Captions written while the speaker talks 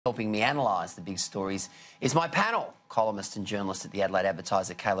helping me analyse the big stories is my panel, columnist and journalist at the Adelaide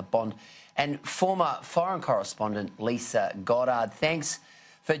Advertiser, Caleb Bond, and former foreign correspondent, Lisa Goddard. Thanks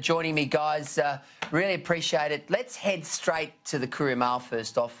for joining me, guys. Really appreciate it. Let's head straight to the Courier Mail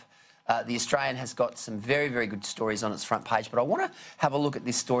first off. The Australian has got some very, very good stories on its front page, but I want to have a look at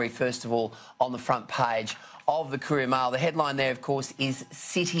this story, first of all, on the front page of the Courier Mail. The headline there, of course, is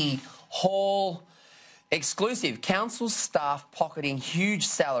City Hall exclusive. Council staff pocketing huge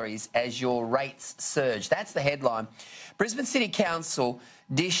salaries as your rates surge. That's the headline. Brisbane City Council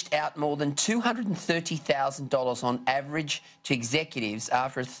dished out more than $230,000 on average to executives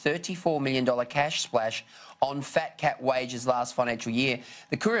after a $34 million cash splash on fat cat wages last financial year.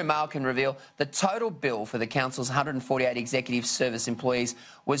 The Courier Mail can reveal the total bill for the council's 148 executive service employees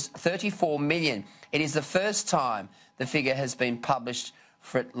was $34 million. It is the first time the figure has been published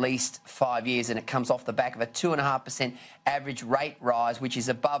for at least 5 years, and it comes off the back of a 2.5% average rate rise, which is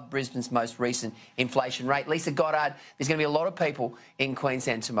above Brisbane's most recent inflation rate. Lisa Goddard, there's going to be a lot of people in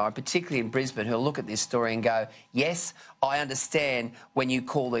Queensland tomorrow, particularly in Brisbane, who'll look at this story and go, yes, I understand when you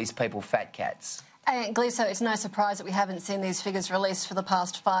call these people fat cats. And Gleeso, it's no surprise that we haven't seen these figures released for the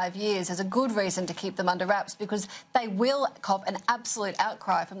past 5 years. There's a good reason to keep them under wraps because they will cop an absolute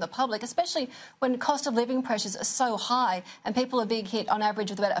outcry from the public, especially when cost of living pressures are so high and people are being hit on average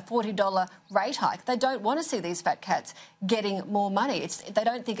with about a $40 rate hike. They don't want to see these fat cats getting more money. They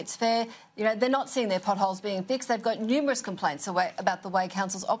don't think it's fair. You know, they're not seeing their potholes being fixed. They've got numerous complaints about the way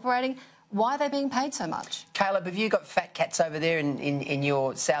council's operating. Why are they being paid so much? Caleb, have you got fat cats over there in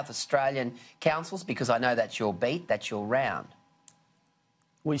your South Australian councils? Because I know that's your beat, that's your round.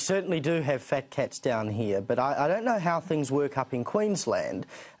 We certainly do have fat cats down here, but I don't know how things work up in Queensland,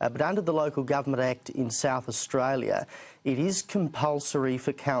 but under the Local Government Act in South Australia, it is compulsory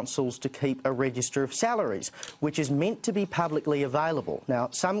for councils to keep a register of salaries, which is meant to be publicly available. Now,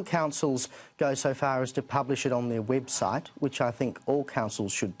 some councils go so far as to publish it on their website, which I think all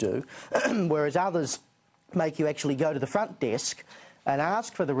councils should do, whereas others make you actually go to the front desk and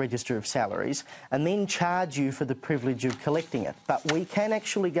ask for the register of salaries and then charge you for the privilege of collecting it. But we can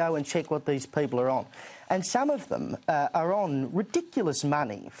actually go and check what these people are on. And some of them are on ridiculous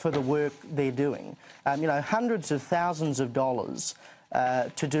money for the work they're doing. You know, hundreds of thousands of dollars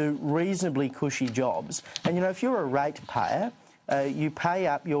to do reasonably cushy jobs. And, you know, if you're a ratepayer, you pay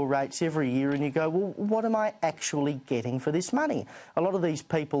up your rates every year and you go, well, what am I actually getting for this money? A lot of these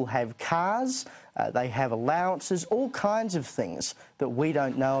people have cars, they have allowances, all kinds of things that we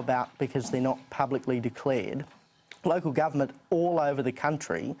don't know about because they're not publicly declared. Local government all over the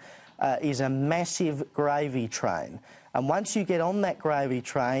country is a massive gravy train. And once you get on that gravy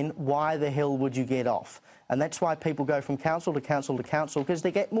train, why the hell would you get off? And that's why people go from council to council to council, because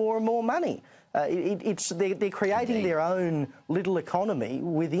they get more and more money. They're creating their own little economy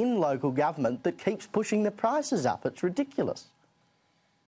within local government that keeps pushing the prices up. It's ridiculous.